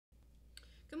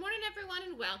everyone,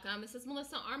 and welcome. This is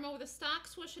Melissa Armo with a stock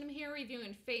swoosh, and I'm here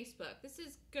reviewing Facebook. This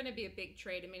is going to be a big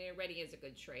trade. I mean, it already is a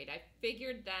good trade. I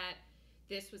figured that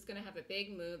this was going to have a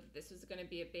big move. This was going to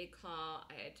be a big call.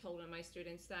 I had told one of my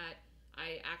students that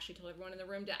I actually told everyone in the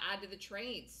room to add to the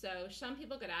trade. So some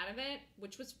people got out of it,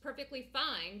 which was perfectly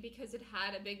fine because it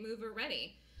had a big move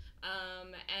already.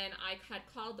 And I had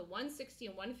called the 160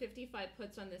 and 155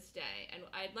 puts on this day, and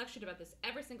I had lectured about this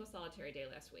every single solitary day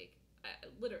last week.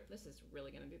 Literally, this is really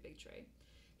going to be a big trade.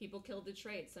 People killed the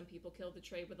trade. Some people killed the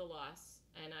trade with a loss,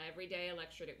 and every day I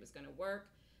lectured it was going to work.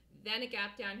 Then a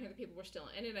gap down here, the people were still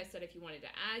in it. I said if you wanted to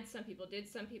add, some people did.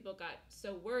 Some people got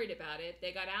so worried about it,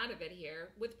 they got out of it here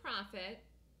with profit,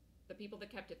 the people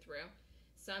that kept it through.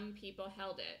 Some people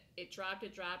held it. It dropped,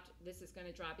 This is going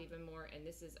to drop even more, and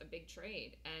this is a big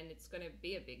trade, and it's going to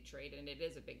be a big trade, and it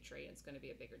is a big trade. It's going to be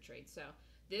a bigger trade. So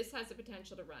this has the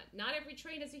potential to run. Not every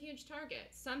trade is a huge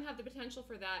target. Some have the potential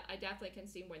for that. I definitely can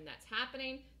see when that's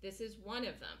happening. This is one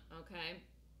of them, okay?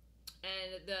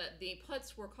 And the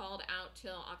puts were called out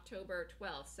till October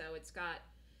 12th, so it's got,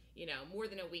 you know, more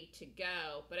than a week to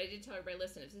go. But I did tell everybody,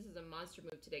 listen, if this is a monster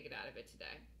move today, get out of it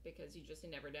today, because you just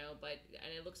never know.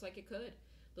 And it looks like it could.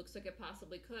 Looks like it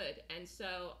possibly could. And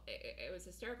so it was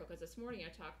hysterical, because this morning I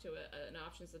talked to an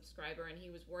option subscriber, and he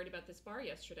was worried about this bar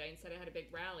yesterday and said I had a big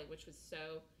rally, which was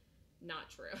so not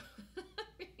true.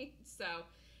 So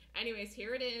anyways,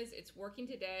 here it is. It's working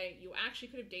today. You actually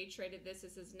could have day traded this.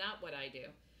 This is not what I do.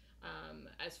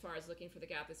 As far as looking for the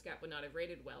gap, this gap would not have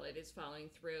rated well. It is following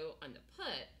through on the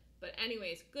put. But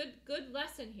anyways, good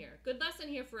lesson here. Good lesson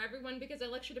here for everyone, because I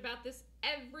lectured about this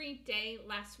every day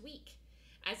last week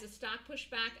as the stock pushed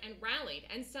back and rallied.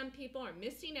 And some people are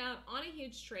missing out on a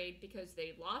huge trade because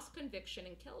they lost conviction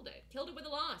and killed it with a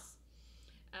loss.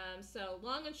 So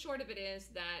long and short of it is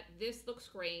that this looks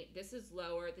great. This is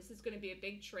lower. This is going to be a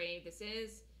big trade. This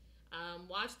is,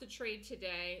 watch the trade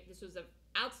today. This was an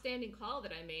outstanding call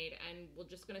that I made, and we're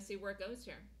just going to see where it goes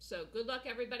here. So good luck,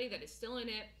 everybody that is still in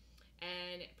it.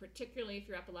 And particularly if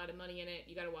you're up a lot of money in it,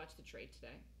 you got to watch the trade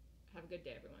today. Have a good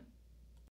day, everyone.